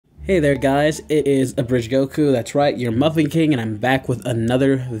Hey there guys, it is Abridged Goku, that's right, your Muffin King, and I'm back with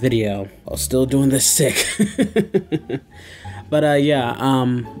another video. I'm still doing this sick. But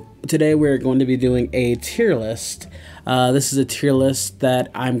today we're going to be doing a tier list. This is a tier list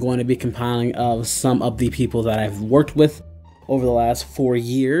that I'm going to be compiling of some of the people that I've worked with over the last 4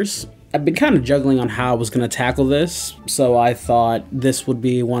 years. I've been kind of juggling on how I was going to tackle this, so I thought this would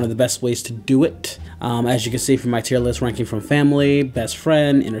be one of the best ways to do it. As you can see from my tier list, ranking from family, best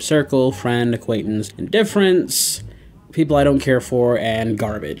friend, inner circle, friend, acquaintance, indifference, people I don't care for, and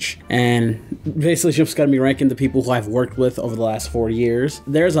garbage. And basically just going to be ranking the people who I've worked with over the last 4 years.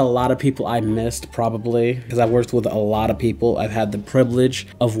 There's a lot of people I missed probably, because I've worked with a lot of people. I've had the privilege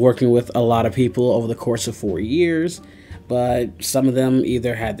of working with a lot of people over the course of 4 years. But some of them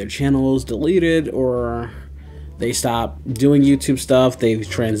either had their channels deleted or they stopped doing YouTube stuff, they've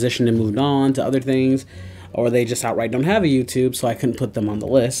transitioned and moved on to other things, or they just outright don't have a YouTube, so I couldn't put them on the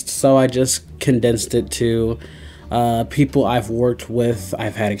list. So I just condensed it to people I've worked with,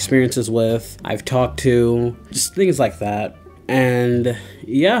 I've had experiences with, I've talked to, just things like that. And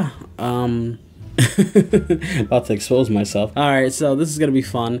yeah, about to expose myself. Alright, so this is gonna be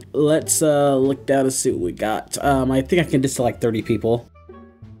fun. Let's look down and see what we got. I think I can just select 30 people.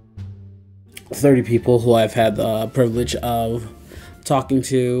 30 people who I've had the privilege of talking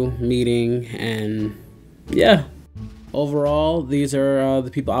to, meeting, and yeah. Overall, these are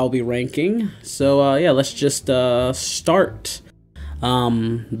the people I'll be ranking. So yeah, let's just start.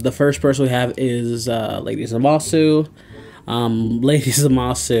 The first person we have is Lady Zamasu. Lady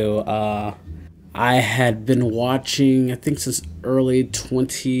Zamasu, I had been watching, I think since early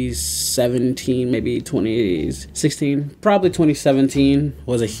 2017, maybe 2016, probably 2017,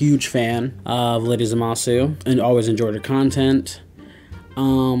 was a huge fan of Lady Zamasu and always enjoyed her content.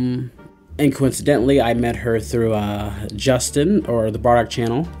 And coincidentally, I met her through Justin, or the Bardock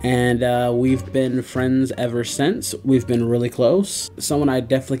channel, and we've been friends ever since. We've been really close. Someone I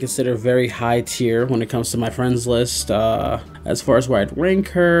definitely consider very high tier when it comes to my friends list. As far as where I'd rank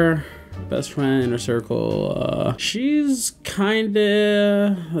her, best friend, inner circle, she's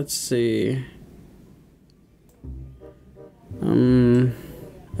kinda, let's see,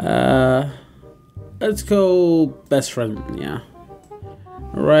 let's go best friend, yeah.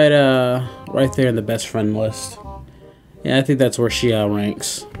 Right there in the best friend list. Yeah, I think that's where she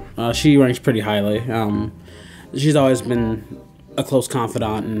ranks. She ranks pretty highly. She's always been a close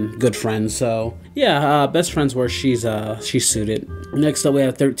confidant and good friend, so yeah, best friends where she's suited. Next up we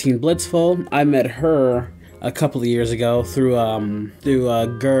have 13 Blitzful. I met her a couple of years ago through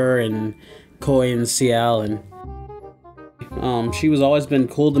Gur and Koy and Ciel, and she was always been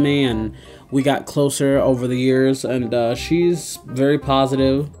cool to me, and we got closer over the years, and she's very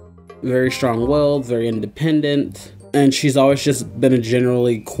positive, very strong-willed, very independent, and she's always just been a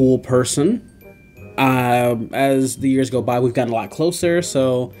generally cool person. As the years go by, we've gotten a lot closer,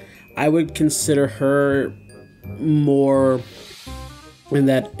 so I would consider her more in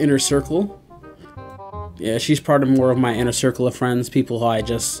that inner circle. Yeah, she's part of more of my inner circle of friends, people who I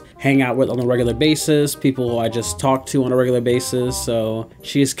just hang out with on a regular basis, people who I just talk to on a regular basis, so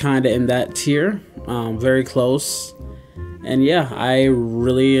she's kind of in that tier, very close. And yeah, I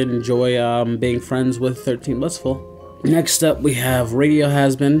really enjoy being friends with 13 Blissful. Next up, we have Radio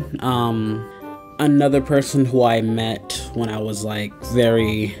Hazbin. Another person who I met when I was like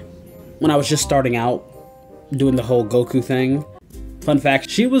when I was just starting out doing the whole Goku thing. Fun fact,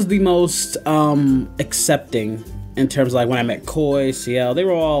 she was the most accepting in terms of like when I met Koy, Ciel, they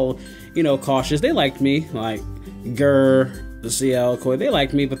were all, you know, cautious. They liked me, like Gur, Ciel, Koy, they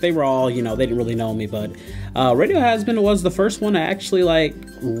liked me, but they were all, you know, they didn't really know me. But Radio Hazbin was the first one that actually like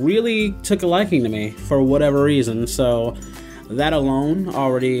really took a liking to me for whatever reason. So that alone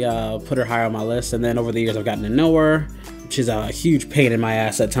already put her higher on my list, and then over the years I've gotten to know her. She's a huge pain in my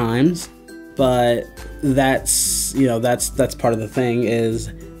ass at times, but that's, you know, that's part of the thing, is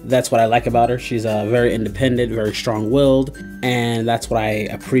that's what I like about her. She's very independent, very strong-willed, and that's what I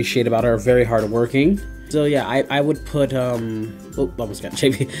appreciate about her, very hardworking. So yeah, I would put, oh, almost got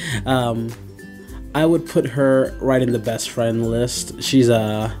JP. I would put her right in the best friend list. She's,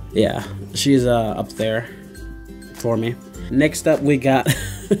 yeah, she's up there for me. Next up, we got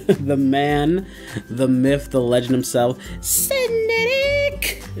the man, the myth, the legend himself,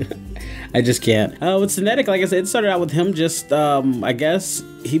 Synetik. I just can't. With Synetik, like I said, it started out with him just, I guess,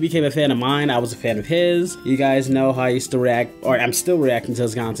 he became a fan of mine, I was a fan of his. You guys know how I used to react, or I'm still reacting to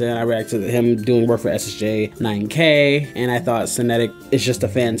his content. I reacted to him doing work for SSJ 9K, and I thought Synetik is just a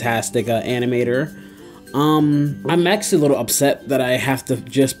fantastic animator. I'm actually a little upset that I have to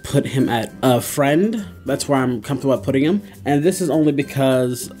just put him at a friend. That's where I'm comfortable at putting him. And this is only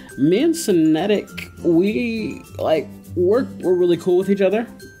because me and Synetik, we're really cool with each other.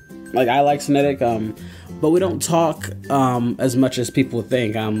 Like, I like Synetik, but we don't talk as much as people would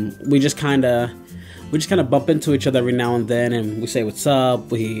think. We just kind of bump into each other every now and then, and we say what's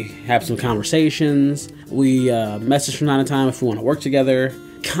up. We have some conversations. We message from time to time if we want to work together.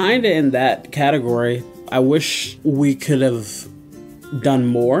 Kind of in that category. I wish we could have done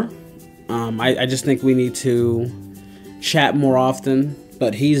more. I just think we need to chat more often,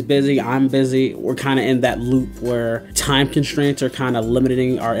 but he's busy, I'm busy. We're kind of in that loop where time constraints are kind of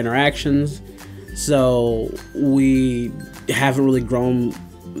limiting our interactions. So we haven't really grown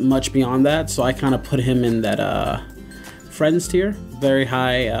much beyond that. So I kind of put him in that friends tier, very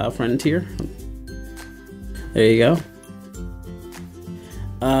high friend tier. There you go.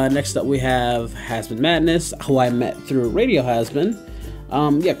 Next up we have Hazbin Madness, who I met through Radio Hazbin.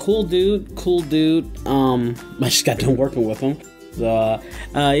 Yeah, cool dude. I just got done working with him. So,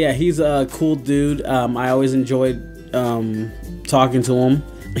 yeah, he's a cool dude. I always enjoyed talking to him.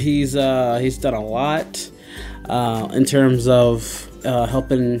 He's done a lot in terms of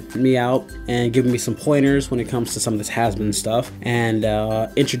helping me out and giving me some pointers when it comes to some of this Hazbin stuff, and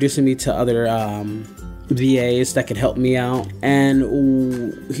introducing me to other VAs that could help me out.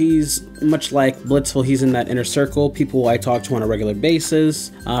 And he's much like Blitzful, he's in that inner circle, people I talk to on a regular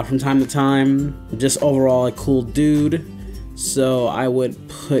basis from time to time. Just overall a cool dude. So I would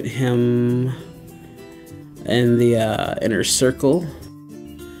put him in the inner circle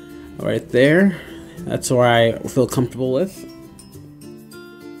right there. That's where I feel comfortable with.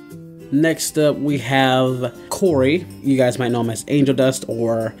 Next up, we have Kory. You guys might know him as Angel Dust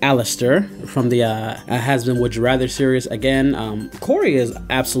or Alastor from the Hazbin Would You Rather series. Again, Kory is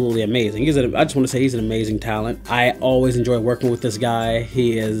absolutely amazing. I just want to say he's an amazing talent. I always enjoy working with this guy.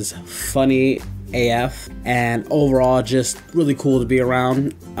 He is funny AF and overall just really cool to be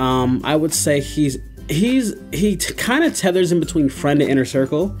around. I would say he kind of tethers in between friend and inner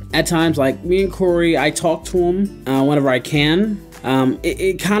circle. At times, like me and Kory, I talk to him whenever I can.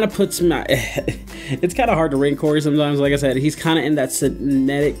 It kind of puts him out. It's kind of hard to rank Kory sometimes. Like I said, he's kind of in that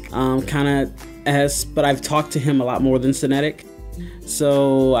Synetik kind of S, but I've talked to him a lot more than Synetik.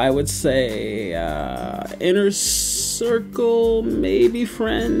 So I would say inner circle, maybe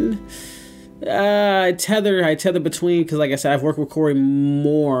friend. I tether between, because like I said, I've worked with Kory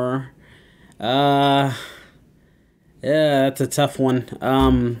more. Yeah, that's a tough one.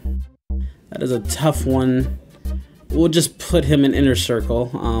 That is a tough one. We'll just put him in inner circle.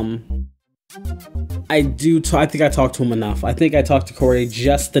 I think I talked to him enough. I think I talked to Kory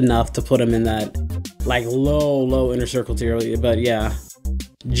just enough to put him in that like low inner circle tier, but yeah,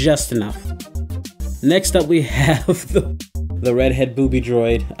 just enough. Next up we have the redhead booby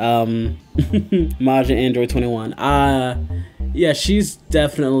droid, Maja Android 21. Yeah, she's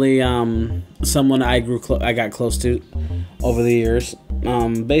definitely someone I got close to over the years.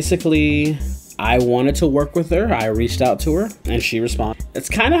 Basically, I wanted to work with her. I reached out to her and she responded. It's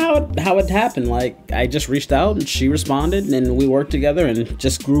kind of how it happened. Like, I just reached out and she responded and we worked together and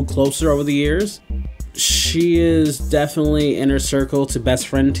just grew closer over the years. She is definitely inner circle to best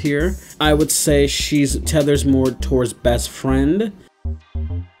friend tier. I would say she's tethers more towards best friend.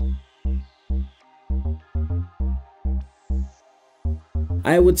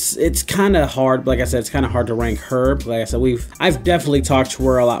 It's kind of hard, like I said, it's kind of hard to rank her, but like I said, I've definitely talked to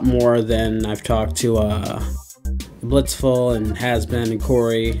her a lot more than I've talked to Blitzful and Hazbin and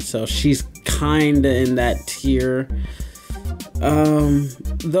Kory, so she's kind of in that tier.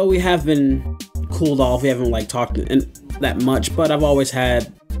 Though we have been cooled off, we haven't like talked that much, but I've always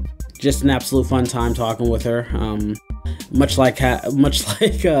had just an absolute fun time talking with her. Much like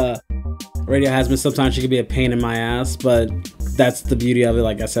Radio Hazbin, sometimes she could be a pain in my ass, but that's the beauty of it.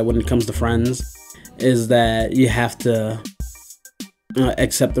 Like I said, when it comes to friends, is that you have to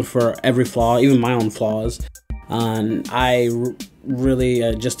accept them for every flaw, even my own flaws. And I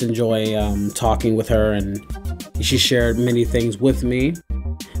really just enjoy talking with her, and she shared many things with me.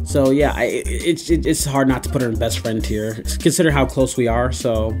 So yeah, it's hard not to put her in best friend tier. Consider how close we are.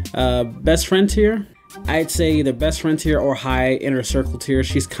 So best friend tier, I'd say either best friend tier or high inner circle tier.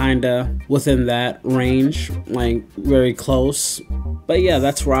 She's kinda within that range, like very close. But yeah,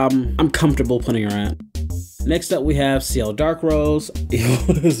 that's where I'm comfortable putting her at. Next up we have Ciel Darkrose.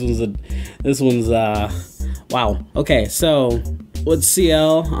 this one's wow. Okay, so with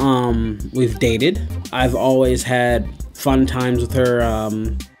Ciel, we've dated. I've always had fun times with her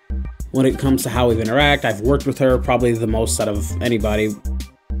when it comes to how we interact. I've worked with her probably the most out of anybody.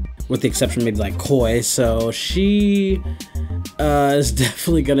 with the exception of maybe like Koy. So she is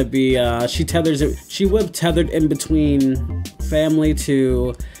definitely gonna be, she would tethered in between family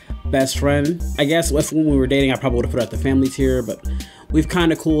to best friend. I guess if when we were dating, I probably would have put her at the family tier, but we've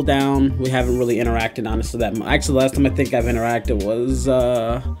kind of cooled down. We haven't really interacted, honestly, that much. Actually, the last time I think I've interacted was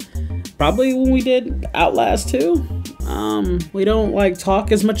probably when we did Outlast 2. We don't like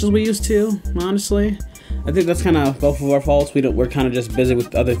talk as much as we used to, honestly. I think that's kind of both of our faults. We're kind of just busy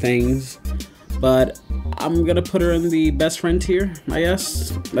with other things. But I'm gonna put her in the best friend tier, I guess.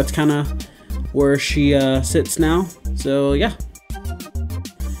 That's kind of where she sits now. So yeah.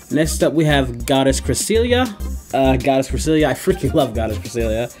 Next up we have Goddess Cresselia. Goddess Cresselia, I freaking love Goddess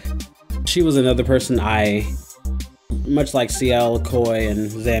Cresselia. She was another person much like Ciel, Koy,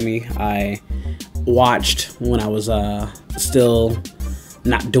 and Zammy, I watched when I was still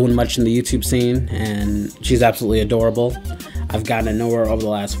not doing much in the YouTube scene, and she's absolutely adorable. I've gotten to know her over the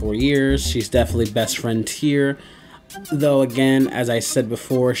last 4 years. She's definitely best friend tier. Though again, as I said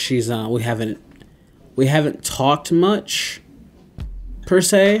before, she's we haven't talked much per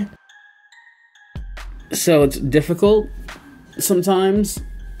se, so it's difficult sometimes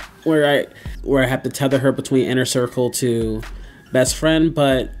where I have to tether her between inner circle to best friend.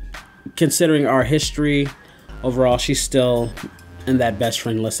 But considering our history overall, she's still in that best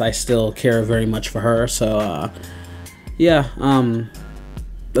friend list. I still care very much for her, so yeah,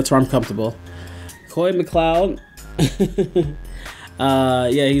 that's where I'm comfortable. Koy McCloud,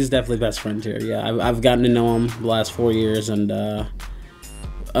 yeah, he's definitely best friend here. Yeah, I've gotten to know him the last 4 years, and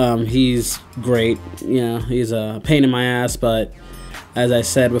he's great. You know, he's a pain in my ass, but as I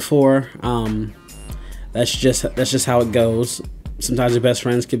said before, that's just how it goes. Sometimes your best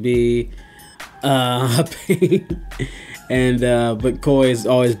friends could be a pain, and but Koy's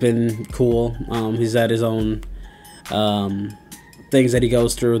always been cool. He's had his own things that he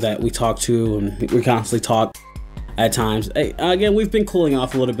goes through that we talk to, and we constantly talk at times. Again, we've been cooling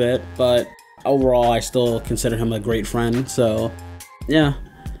off a little bit, but overall I still consider him a great friend. So yeah,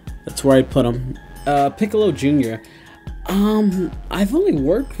 that's where I put him. Piccolo Jr. I've only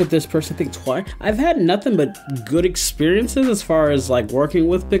worked with this person I think twice. I've had nothing but good experiences as far as like working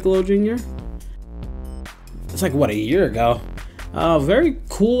with Piccolo Jr. It's like, what, a year ago? Very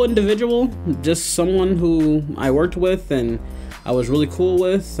cool individual, just someone who I worked with and I was really cool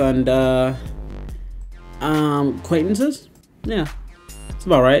with, and acquaintances. Yeah, it's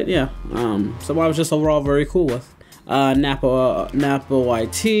about right. Yeah, someone I was just overall very cool with. NappaYT,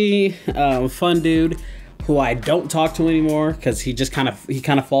 fun dude who I don't talk to anymore because he kind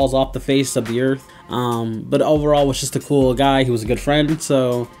of falls off the face of the earth. But overall was just a cool guy. He was a good friend,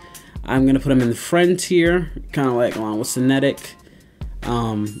 so I'm gonna put him in the friend tier, kind of like along with Synetik.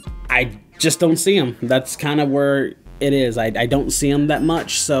 I just don't see him. That's kind of where it is. I don't see him that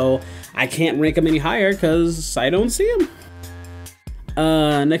much, so I can't rank him any higher because I don't see him.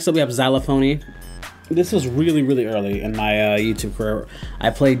 Next up we have Xylophoney. This was really, really early in my YouTube career. I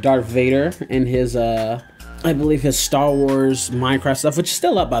played Darth Vader in his, I believe his Star Wars Minecraft stuff, which is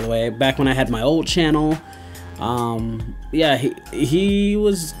still up, by the way, back when I had my old channel. Yeah, he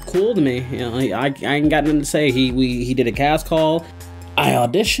was cool to me. You know, I ain't got nothing to say. He did a cast call. I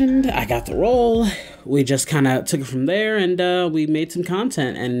auditioned, I got the role. We just kind of took it from there, and we made some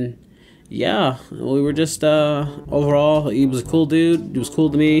content, and yeah, we were just, overall, he was a cool dude. He was cool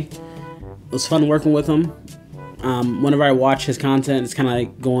to me. It was fun working with him. Whenever I watch his content, it's kind of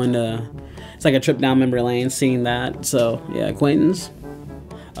like it's like a trip down memory lane seeing that. So yeah, acquaintance.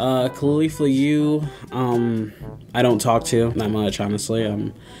 Caulifla U, I don't talk to that much,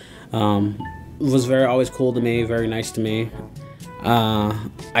 honestly. Was always cool to me, very nice to me.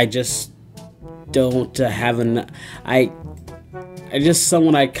 I just don't have I just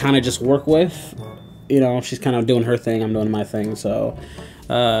someone I kind of just work with. You know, she's kind of doing her thing, I'm doing my thing. So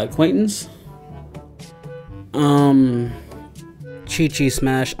acquaintance. Chichi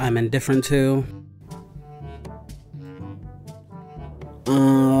Smash, I'm indifferent to.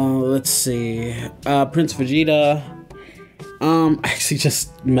 Let's see. Prince Vegeta. I actually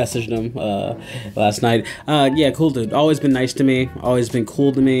just messaged him last night. Yeah, cool dude. Always been nice to me. Always been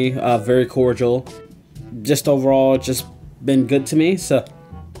cool to me. Very cordial. Just overall, just been good to me. So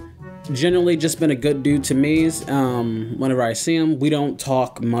generally, just been a good dude to me. Whenever I see him, we don't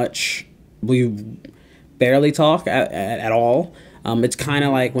talk much. We barely talk at all. It's kind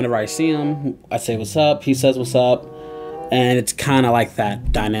of like whenever I see him, I say what's up. He says what's up, and it's kind of like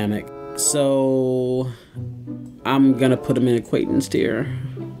that dynamic. So I'm gonna put him in acquaintance tier.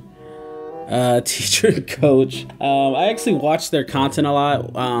 Teacher and coach. I actually watched their content a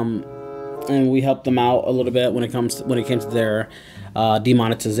lot, and we helped them out a little bit when it came to their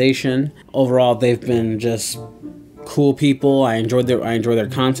demonetization. Overall, they've been just cool people. I enjoy their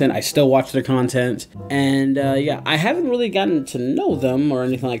content. I still watch their content, and yeah, I haven't really gotten to know them or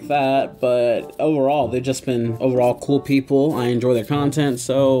anything like that, but overall they've just been overall cool people. I enjoy their content,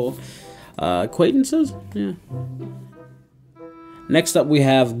 so acquaintances. Yeah. Next up we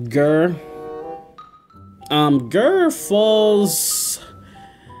have Gur. Gur falls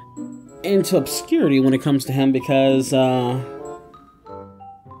into obscurity when it comes to him because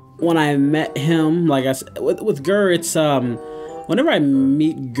when I met him, like I said, with Gur, it's whenever I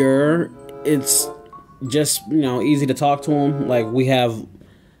meet Gur, it's just, you know, easy to talk to him. Like, we have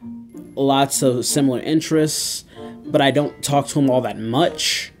lots of similar interests, but I don't talk to him all that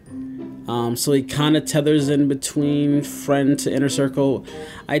much. So he kind of tethers in between friend to inner circle.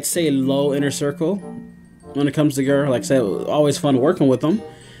 I'd say low inner circle when it comes to Gur. Like I said, always fun working with him,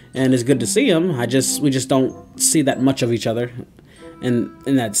 and it's good to see him. We just don't see that much of each other. In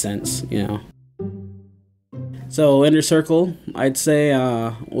that sense, you know. So inner circle, I'd say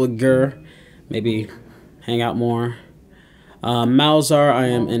with Gur, maybe hang out more. Malzar, I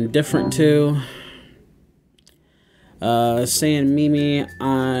am indifferent to. Saying Mimi,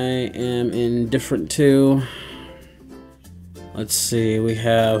 I am indifferent to. Let's see, we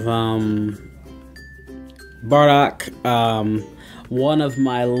have Bardock, one of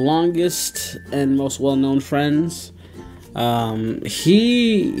my longest and most well-known friends.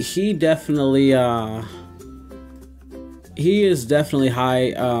 He definitely he is definitely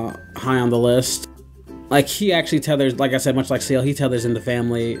high on the list. Like, he actually tethers, like I said, much like Ciel, he tethers in the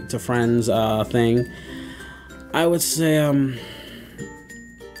family to friends thing. I would say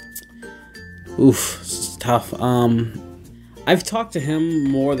it's tough. I've talked to him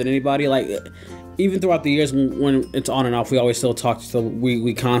more than anybody. Like, even throughout the years when it's on and off, we always still talk. So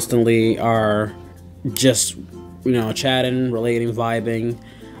we constantly are just, you know, chatting, relating, vibing.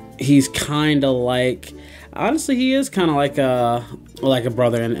 He's kind of like, honestly, he is kind of like a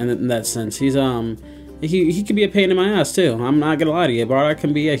brother in that sense. He's he can be a pain in my ass too. I'm not gonna lie to you. Bardock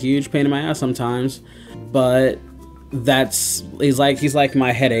can be a huge pain in my ass sometimes, but he's like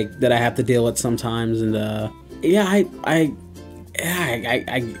my headache that I have to deal with sometimes. And yeah, I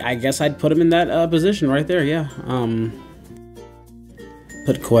guess I'd put him in that position right there. Yeah.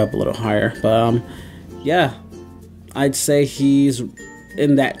 Put Koy up a little higher, but yeah. I'd say he's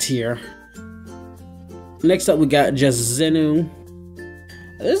in that tier. Next up, we got JustZino.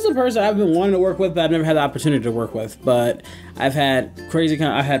 This is a person I've been wanting to work with, but I've never had the opportunity to work with. But I've had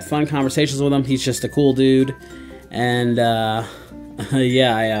fun conversations with him. He's just a cool dude, and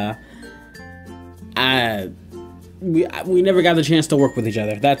yeah, we never got the chance to work with each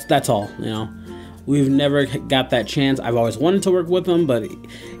other. That's all. You know, we've never got that chance. I've always wanted to work with him, but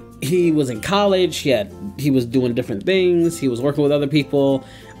he was in college, he was doing different things, he was working with other people,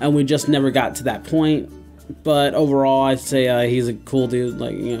 and we just never got to that point. But overall, I'd say he's a cool dude,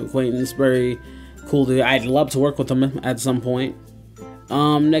 like, you know, acquaintance, very cool dude. I'd love to work with him at some point.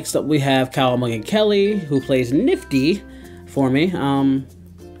 Next up we have Kowabungakelly, who plays Nifty for me.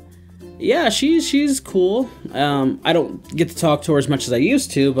 Yeah, she's cool. I don't get to talk to her as much as I used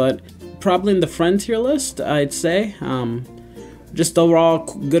to, but probably in the friend tier list, I'd say. Just overall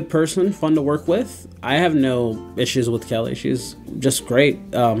good person, fun to work with. I have no issues with Kelly. She's just great.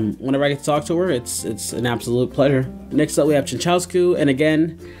 Whenever I get to talk to her, it's an absolute pleasure. Next up, we have ChunChasku, and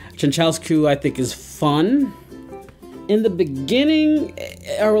again, ChunChasku I think is fun. In the beginning,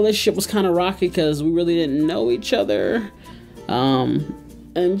 our relationship was kind of rocky because we really didn't know each other. And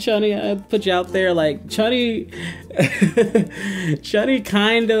Chunny, I put you out there, like, Chunny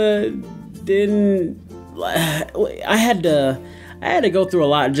kind of didn't. I had to go through a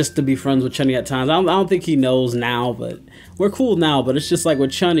lot just to be friends with Chunny at times. I don't think he knows now, but we're cool now. But it's just like with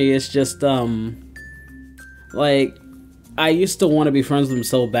Chunny, it's just like, I used to want to be friends with him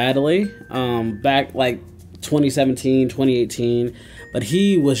so badly back like 2017, 2018, but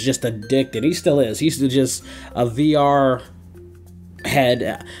he was just addicted. He still is. He's just a VR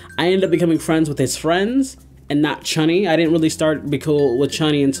head. I ended up becoming friends with his friends and not Chunny. I didn't really start be cool with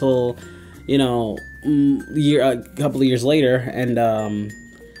Chunny until, you know, a couple of years later, and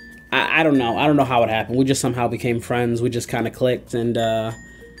I don't know how it happened. We just somehow became friends. We just kind of clicked, and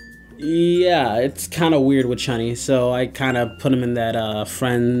yeah, it's kind of weird with Chunny. So I kind of put him in that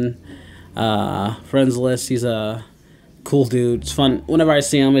friends list. He's a cool dude. It's fun whenever I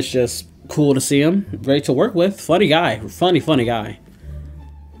see him. It's just cool to see him. Great to work with. Funny guy. Funny guy.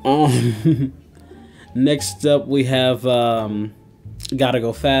 Next up we have Gotta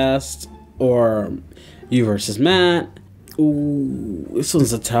Go Fast, or You versus Matt. Ooh, this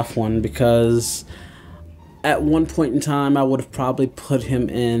one's a tough one because At one point in time, I would have probably put him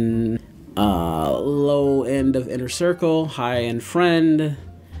in low end of inner circle, high end friend.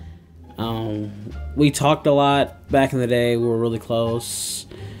 We talked a lot back in the day. We were really close.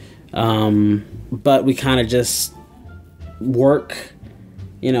 But we kind of just work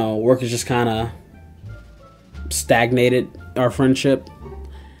is just kind of stagnated our friendship.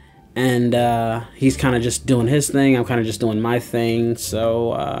 And he's kind of just doing his thing. I'm kind of just doing my thing.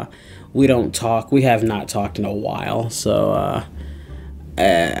 So we don't talk. We have not talked in a while. So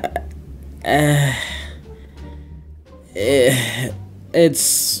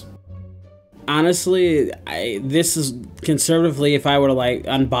it's honestly, this is conservatively, if I were to like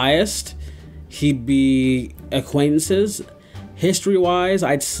unbiased, he'd be acquaintances. History wise,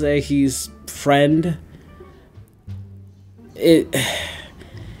 I'd say he's friend.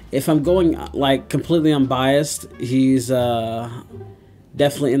 If I'm going like completely unbiased, he's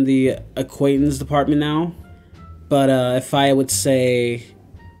definitely in the acquaintance department now. But if I would say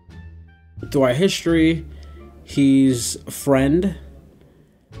through our history, he's friend.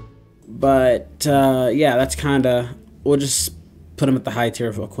 But yeah, that's kind of, we'll just put him at the high tier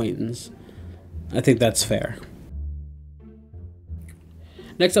of acquaintance. I think that's fair.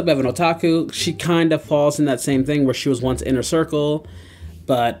 Next up, we have an Otaku. She kind of falls in that same thing where she was once inner circle,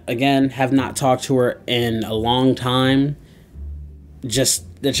 but again, have not talked to her in a long time. That's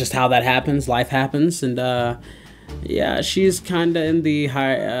just how that happens. Life happens, and yeah, she's kind of in the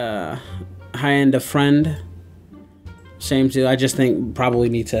high end of friend. Same too. I just think probably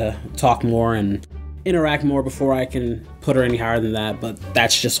need to talk more and interact more before I can put her any higher than that. But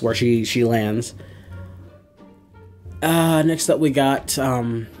that's just where she lands. Next up, we got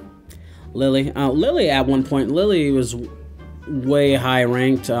Lily. Lily, at one point, Lily was way high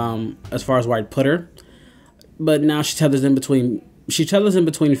ranked as far as where I'd put her, but now she tethers in between. She tethers in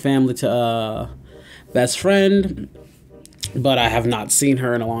between family to best friend, but I have not seen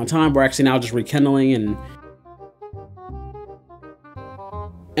her in a long time. We're actually now just rekindling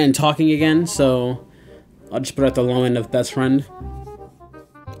and talking again, so I'll just put her at the low end of best friend.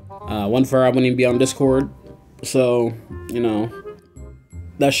 One for her, I wouldn't even be on Discord, so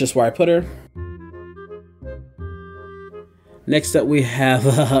that's just where I put her. Next up, we have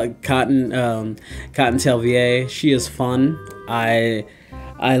Cottontail VA. She is fun. I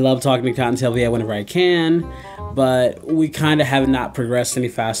love talking to Cottontail VA whenever I can, but we kind of have not progressed any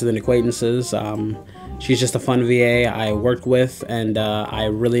faster than acquaintances. She's just a fun VA I worked with, and I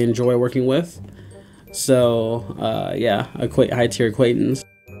really enjoy working with. So yeah, high tier acquaintance.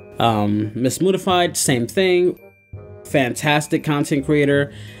 MissMoonified, same thing. Fantastic content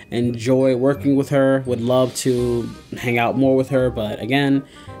creator. Enjoy working with her. Would love to hang out more with her, but again,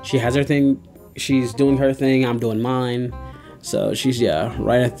 she has her thing. She's doing her thing. I'm doing mine. So she's, yeah,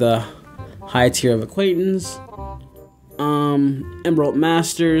 right at the high tier of acquaintance. Emerald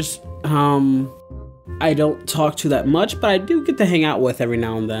Masters. I don't talk to that much, but I do get to hang out with every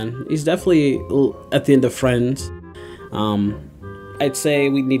now and then. He's definitely at the end of friends. I'd say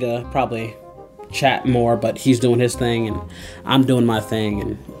we need to probably chat more, but he's doing his thing and I'm doing my thing,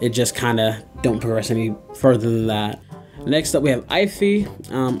 and it just kind of don't progress any further than that. Next up, we have Ify.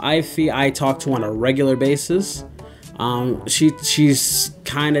 Ify I talk to on a regular basis. She's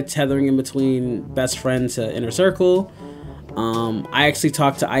kind of tethering in between best friend to inner circle. I actually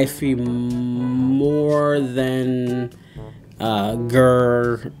talk to Ify more than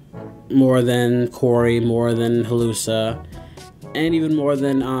Gur, more than Corey, more than Halusa, and even more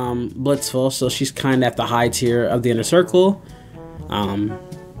than Blitzful, so she's kind of at the high tier of the inner circle.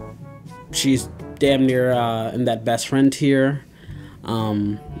 She's damn near in that best friend tier.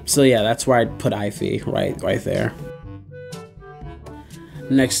 So yeah, that's where I'd put Ify, right there.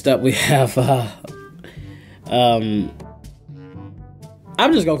 Next up, we have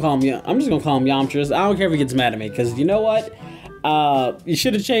I'm just gonna call him Yamtras. I don't care if he gets mad at me, because you know what? You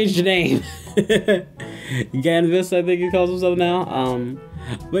should have changed your name. Ganvious, I think he calls himself now.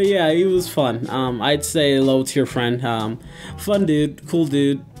 But yeah, he was fun. I'd say low tier friend. Fun dude, cool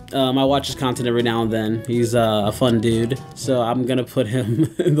dude. I watch his content every now and then. He's a fun dude, so I'm gonna put him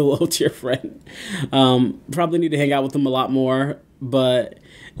in the low tier friend. Probably need to hang out with him a lot more, but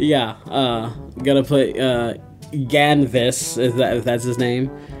yeah, gonna put Ganvious, if that's his name.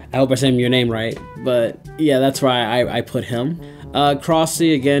 I hope I said your name right, but yeah, that's why I put him.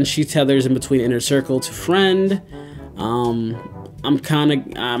 Crossy, again, she tethers in between inner circle to friend. I'm kind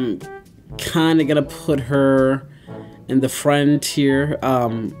of gonna put her in the friend tier.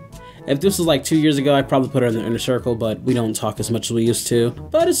 If this was like 2 years ago, I'd probably put her in the inner circle, but we don't talk as much as we used to.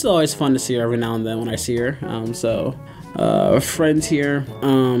 But it's always fun to see her every now and then when I see her. So friend tier.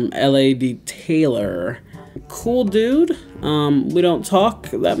 LAD Taylor. Cool dude. We don't talk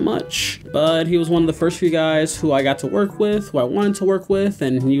that much, but he was one of the first few guys who I got to work with, who I wanted to work with,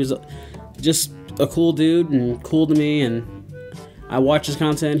 and he was just a cool dude and cool to me, and I watch his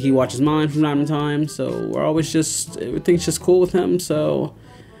content, he watches mine from time to time, so we're always just, everything's just cool with him. So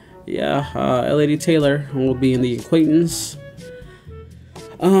yeah, LAD Taylor will be in the acquaintance.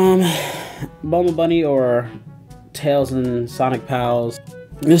 Bulma Bunny or Tails and Sonic Pals.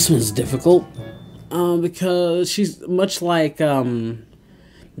 This one's difficult because she's much like Gotta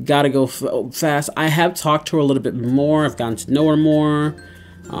Go Fast. I have talked to her a little bit more. I've gotten to know her more.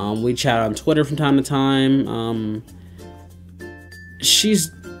 We chat on Twitter from time to time. She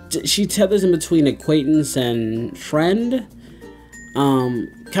tethers in between acquaintance and friend.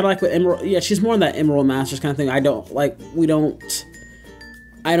 Kind of like with Emerald. Yeah, she's more in that Emerald Masters kind of thing. I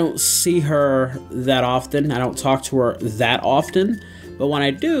don't see her that often. I don't talk to her that often. But when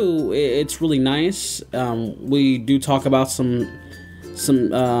I do, it's really nice. We do talk about some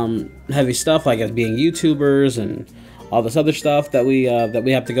heavy stuff, like as being YouTubers and all this other stuff that we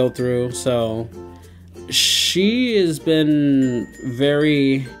have to go through. So she has been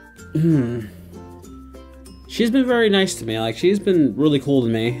very she's been very nice to me. Like, she's been really cool to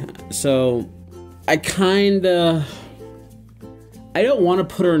me. So I don't want to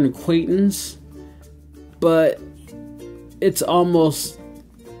put her in acquaintance, but it's almost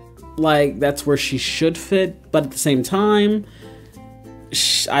like that's where she should fit. But at the same time,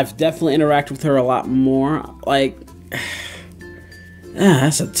 I've definitely interacted with her a lot more. Like,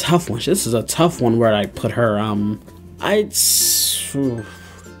 that's a tough one. This is a tough one where I put her.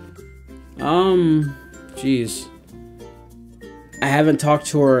 Jeez. I haven't talked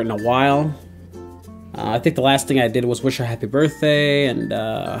to her in a while. I think the last thing I did was wish her happy birthday, and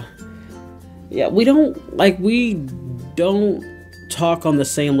yeah, we don't talk on the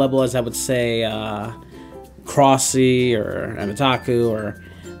same level as I would say Crossy or an Otaku, or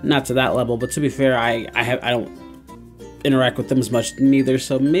not to that level, but to be fair, I don't interact with them as much neither,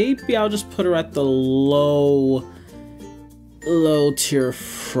 so maybe I'll just put her at the low tier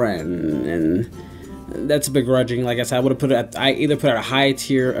friend, and that's begrudging. Like I said, I would have put it at, I either put it at a high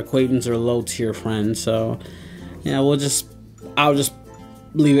tier acquaintance or low tier friend. So yeah, I'll just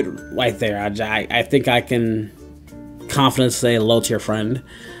leave it right there. I think I can confidently say low tier friend.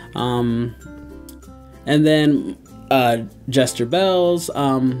 And then Jester Bells,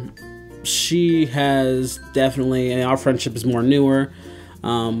 she has definitely, and our friendship is more newer.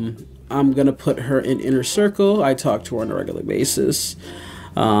 I'm gonna put her in Inner Circle. I talk to her on a regular basis.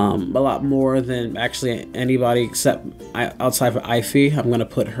 A lot more than actually anybody except outside of Ify. I'm gonna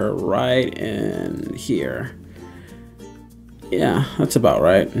put her right in here. Yeah, that's about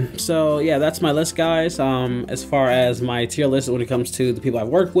right. So yeah, that's my list, guys. As far as my tier list when it comes to the people I've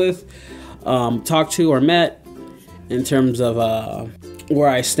worked with, talked to, or met, in terms of where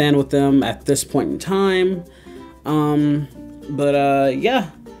I stand with them at this point in time. Yeah,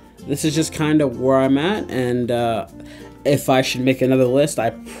 this is just kind of where I'm at, and if I should make another list,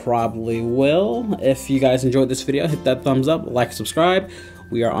 I probably will. If you guys enjoyed this video, hit that thumbs up, like, subscribe.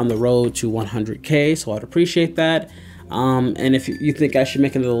 We are on the road to 100K, so I'd appreciate that. And if you think I should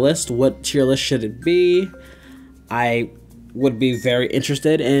make another list, what tier list should it be? I would be very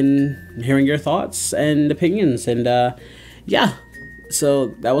interested in hearing your thoughts and opinions. And yeah, so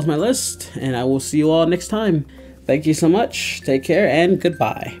that was my list, and I will see you all next time. Thank you so much. Take care, and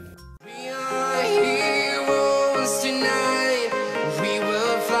goodbye.